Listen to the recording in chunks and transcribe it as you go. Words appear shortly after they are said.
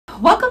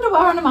Welcome to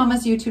Well Rounded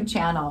Momma's YouTube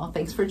channel.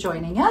 Thanks for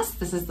joining us.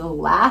 This is the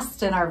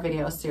last in our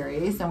video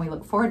series, and we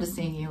look forward to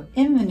seeing you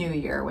in the new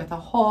year with a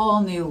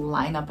whole new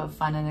lineup of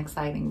fun and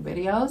exciting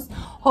videos.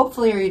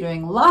 Hopefully you're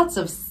doing lots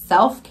of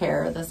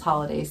self-care this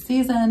holiday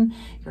season.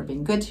 You're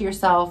being good to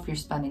yourself, you're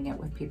spending it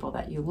with people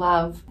that you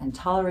love and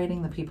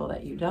tolerating the people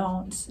that you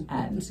don't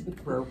and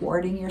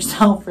rewarding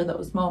yourself for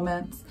those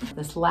moments.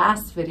 This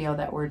last video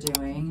that we're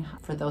doing,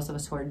 for those of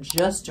us who are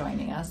just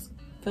joining us,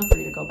 feel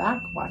free to go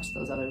back, watch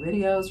those other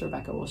videos.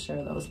 Rebecca will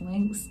share those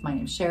links. My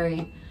name's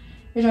Sherry.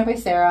 You're joined by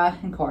Sarah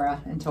and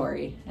Cora and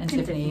Tori and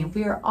Tiffany.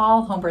 We are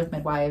all home birth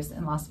midwives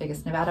in Las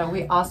Vegas, Nevada.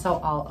 We also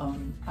all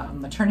own a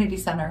maternity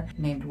center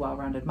named Well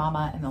Rounded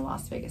Momma in the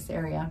Las Vegas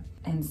area.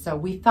 And so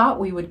we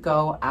thought we would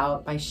go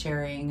out by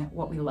sharing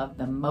what we love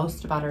the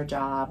most about our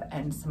job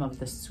and some of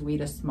the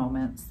sweetest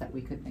moments that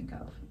we could think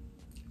of.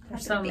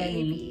 There's so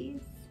many.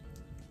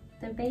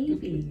 The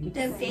baby.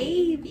 The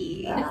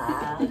baby.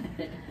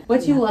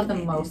 What do you love the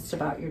most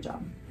about your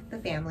job? The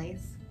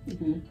families.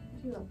 Mm-hmm.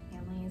 I love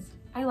families.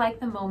 I like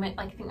the moment,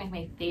 like I think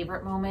my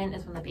favorite moment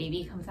is when the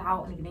baby comes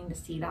out and getting to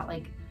see that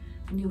like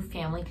new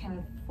family kind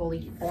of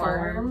fully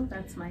form.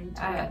 That's mine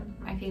too.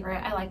 My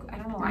favorite. I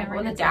don't know why. Never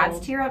when the gets dads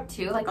old. tear up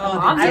too, like Oh, the the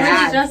moms. dads.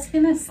 I was just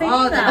gonna say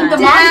that. The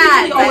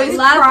Dads. moms always I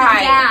love cry.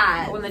 the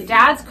dads. When the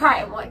dads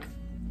cry, I'm like,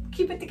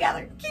 keep it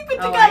together. Keep it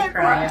Oh, together. I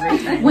cry Cora.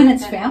 every time. When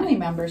it's family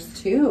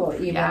members too,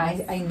 even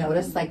Yes. I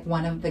noticed like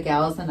one of the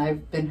gals, and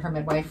I've been her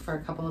midwife for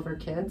a couple of her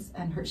kids,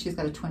 and she's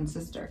got a twin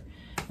sister,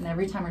 and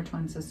every time her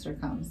twin sister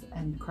comes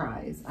and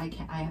cries, I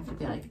have to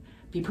be like,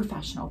 be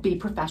professional, be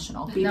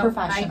professional, be No,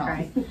 professional. I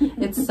cry.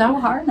 It's so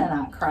hard to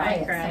not cry I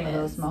at cry some of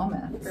those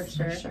moments.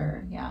 for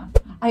sure. Yeah.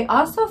 I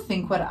also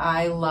think what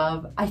I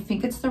love, I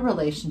think it's the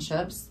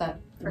relationships that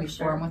we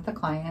form with the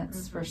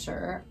clients, for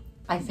sure.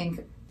 I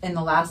think in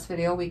the last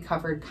video we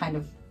covered kind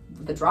of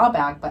the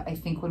drawback, but I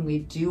think when we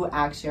do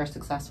actually are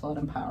successful at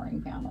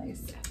empowering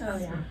families, Oh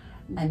yeah.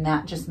 and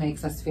that just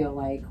makes us feel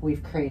like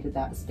we've created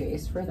that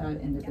space for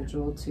that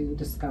individual to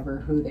discover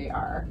who they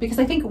are. Because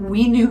I think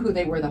we knew who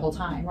they were the whole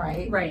time,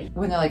 right? Right.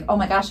 When they're like, oh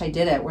my gosh, I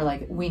did it. We're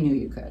like, we knew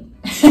you could.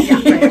 Yeah,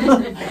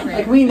 right.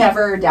 Like we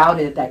never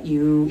doubted that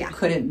you Yeah.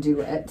 couldn't do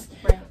it.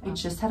 Right. I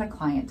just had a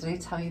client, did I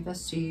tell you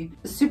this? A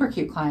super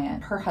cute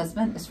client. Her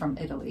husband is from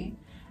Italy,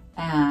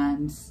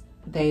 and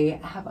they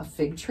have a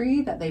fig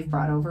tree that they've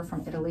brought over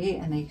from Italy,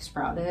 and they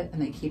sprout it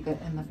and they keep it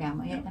in the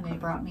family, and they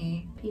brought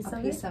me a piece of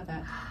it.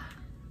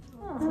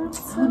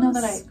 That's I know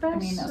that so I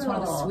mean, that's one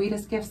of the special.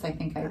 sweetest gifts I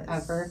think I've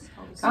ever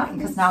so gotten,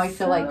 because now I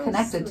feel like so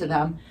connected to sweet.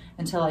 them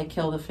until I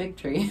kill the fig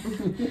tree.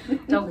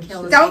 Don't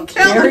kill the Don't baby.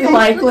 kill Very the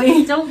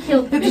likely. Don't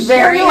kill the It's baby.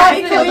 very You have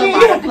to kill the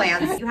likely. water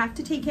plants. You have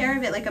to take care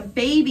of it like a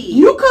baby.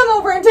 You come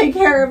over and take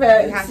care of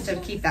it. You have to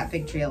keep that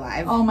fig tree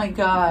alive. Oh my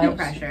God. No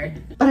pressure.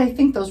 But I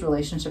think those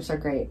relationships are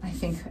great. I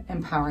think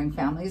empowering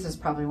families is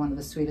probably one of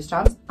the sweetest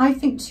jobs. I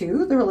think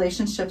too, the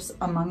relationships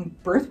among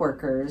birth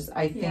workers,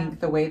 I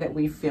think the way that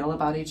we feel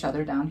about each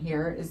other down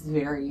here is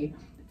very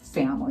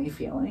family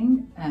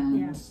feeling, and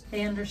Yeah.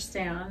 They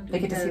understand. they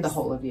get to see the because-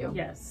 whole of you.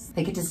 Yes.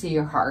 They get to see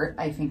your heart,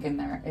 I think, in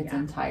its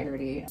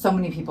entirety. So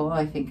many people,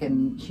 I think,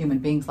 in human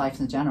beings' lives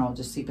in general,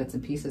 just see bits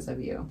and pieces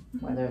of you,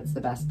 whether it's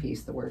the best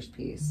piece, the worst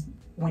piece.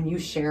 When you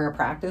share a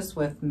practice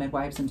with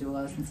midwives and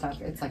doulas and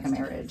stuff, it's like a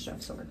marriage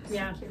of sorts.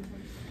 Yeah.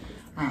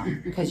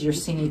 Because you're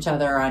seeing each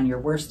other on your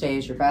worst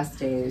days, your best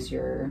days,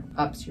 your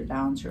ups, your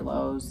downs, your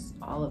lows,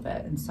 all of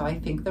it. And so I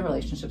think the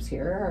relationships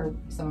here are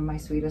some of my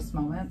sweetest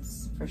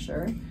moments, for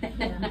sure.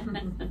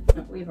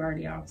 We've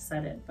already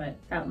offset it, but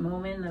that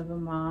moment of a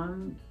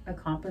mom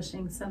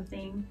accomplishing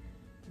something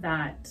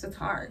that It's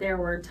hard. there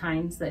were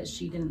times that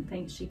she didn't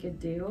think she could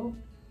do,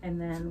 and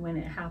then when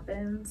it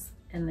happens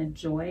and the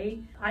joy,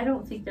 I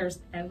don't think there's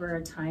ever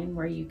a time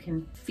where you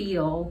can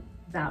feel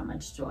that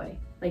much joy.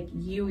 Like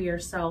you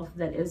yourself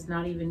that is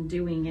not even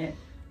doing it,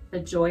 the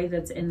joy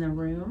that's in the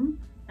room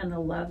and the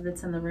love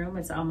that's in the room,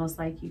 it's almost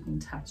like you can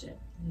touch it.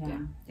 Yeah.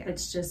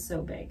 It's just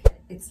so big.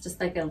 It's just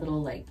like a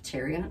little like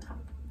cherry on top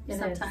It is.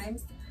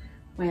 sometimes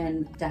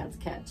when dads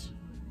catch.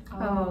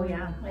 Oh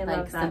yeah, I Like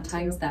love that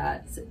sometimes too.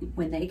 that's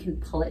when they can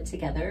pull it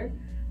together.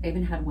 I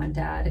even had one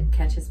dad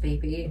catch his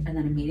baby and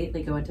then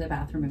immediately go into the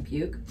bathroom and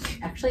puke.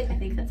 Actually, I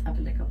think that's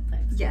happened a couple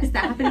times. Yes,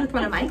 that happened with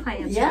one of my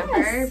clients. Remember?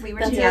 Yes, We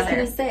were that's what I was together.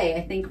 gonna say.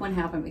 I think one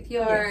happened with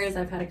yours. Yes.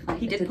 I've had a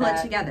client He that did pull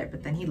it together,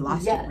 but then he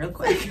lost Yes. it real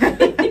quick.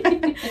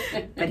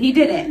 But he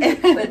did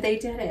it. But they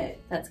did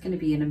it. That's going to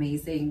be an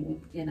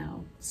amazing, story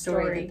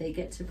Story. that they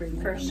get to bring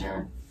with For them sure.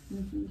 now.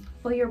 Mm-hmm.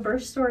 Well, your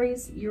birth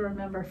stories you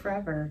remember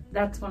forever.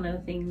 That's one of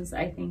the things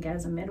I think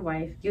as a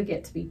midwife, you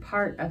get to be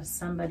part of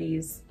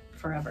somebody's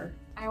forever.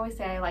 I always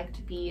say I like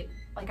to be,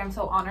 like I'm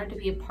so honored to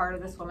be a part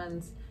of this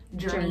woman's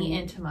journey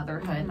into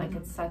motherhood. Like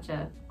it's such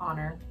a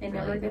honor. It really.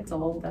 never gets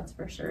old, that's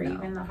for sure. No,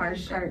 Even the for hard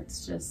sure.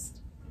 parts just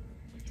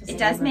It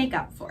does make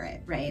up for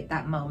it, right?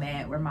 That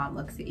moment where mom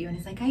looks at you and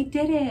is like, I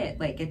did it.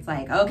 Like, it's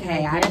like,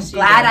 okay, I'm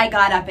glad I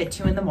got up at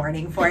 2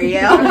 a.m. for you.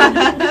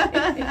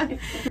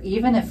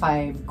 Even if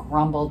I've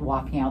grumbled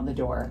walking out the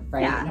door,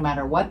 right? Yeah. No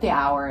matter what the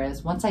hour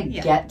is, once I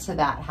get to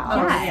that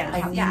house,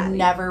 I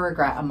never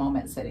regret a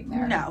moment sitting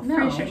there. No,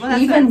 for sure. Well,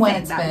 that's even what when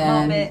I'm it's saying, been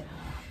moment,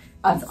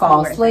 a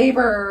false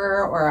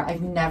labor, or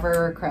I've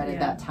never regretted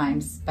that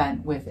time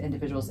spent with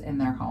individuals in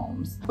their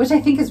homes, which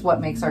I think is what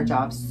makes our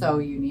job so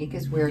unique,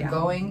 is we're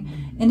going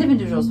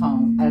individuals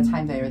home at a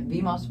time they are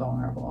the most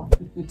vulnerable.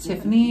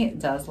 Tiffany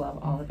does love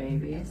all the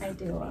babies. I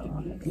do love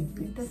all the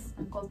babies.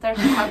 They're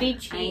chubby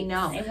cheeks. I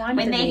know. Want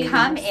when the they babies.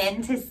 come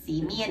in to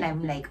see me and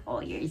I'm like, oh,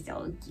 you're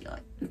so cute.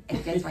 I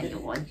just want to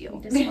hold you.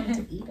 I just want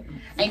to eat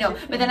them. I know.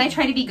 But then I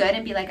try to be good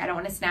and be like, I don't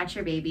want to snatch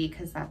your baby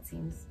because that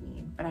seems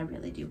mean. But I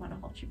really do want to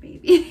hold your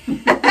baby.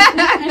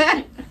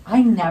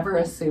 I never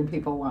assume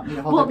people want me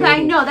to hold Well, their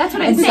baby. I know. That's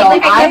what I'm And saying. so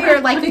Like, I never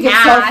like think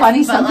it's so ask, funny.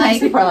 but, Sometimes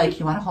like, people are like,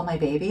 you want to hold my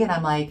baby? And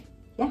I'm like,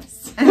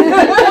 yes.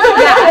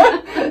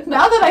 yeah.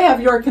 Now that I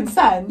have your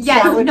consent.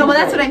 Yes, that would no, be well,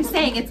 that's great. what I'm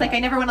saying. It's like I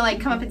never want to like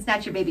come up and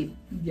snatch your baby,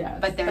 Yes.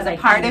 but there's But a I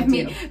part kinda of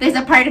me. do. There's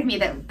a part of me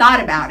that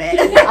thought about it.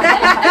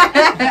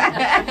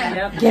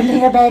 Yep. Give me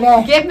your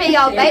baby. Give me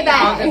your baby.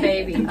 All the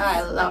babies.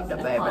 I love the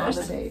All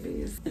the babies.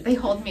 babies. They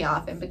hold me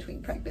off in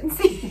between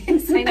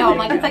pregnancies. I know. I'm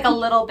like, it's like a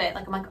little bit.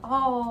 Like, I'm like,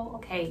 oh,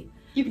 okay.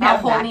 You can Now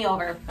have hold that. me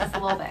over just a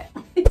little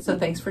bit. So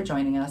thanks for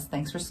joining us.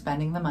 Thanks for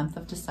spending the month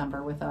of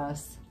December with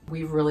us.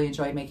 We've really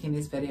enjoyed making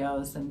these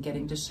videos and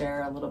getting to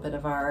share a little bit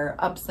of our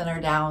ups and our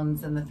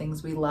downs and the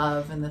things we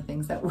love and the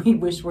things that we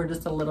wish were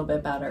just a little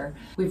bit better.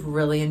 We've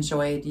really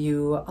enjoyed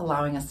you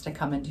allowing us to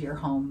come into your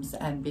homes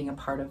and being a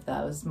part of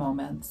those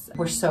moments.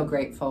 We're so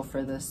grateful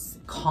for this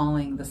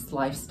calling, this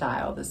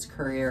lifestyle, this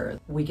career.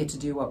 We get to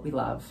do what we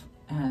love.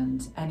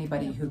 And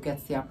anybody who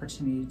gets the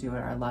opportunity to do it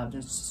are loved.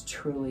 It's just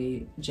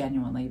truly,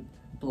 genuinely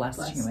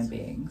blessed human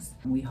beings.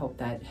 And we hope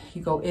that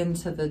you go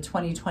into the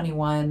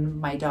 2021.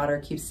 My daughter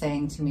keeps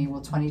saying to me, will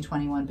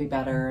 2021 be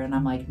better? And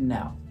I'm like,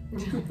 no.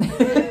 Keep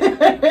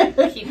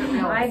it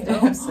real. I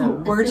hope so.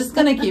 We're just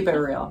gonna keep it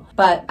real.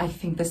 But I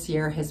think this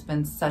year has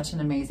been such an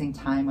amazing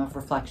time of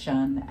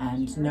reflection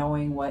and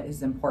knowing what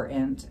is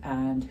important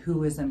and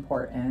who is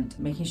important,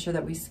 making sure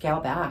that we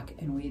scale back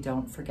and we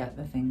don't forget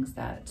the things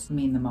that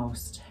mean the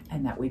most,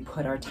 and that we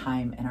put our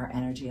time and our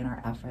energy and our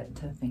effort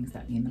into the things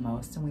that mean the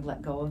most, and we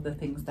let go of the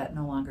things that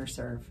no longer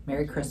serve.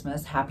 Merry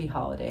Christmas, happy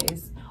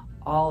holidays,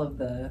 all of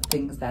the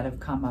things that have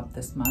come up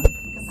this month.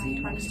 See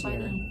you next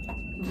year.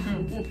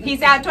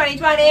 Peace out, 2020.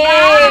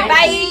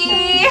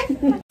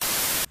 Bye.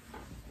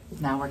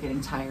 Now we're getting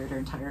tireder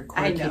and tired.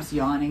 Cora I know. keeps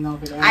yawning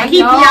over there. I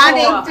keep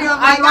yawning too. Oh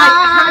my I'm God. like,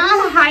 how do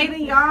you hide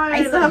the yarn?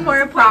 I still have more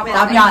appointments.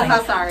 Stop I'm yawning.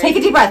 so sorry. Take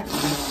a deep breath.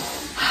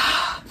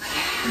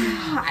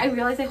 I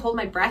realize I hold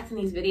my breath in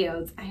these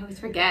videos. I always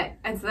forget.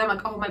 And so then I'm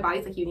like, oh, my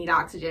body's like, you need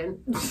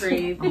oxygen.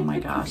 Breathe. Oh my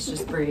gosh,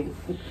 just breathe.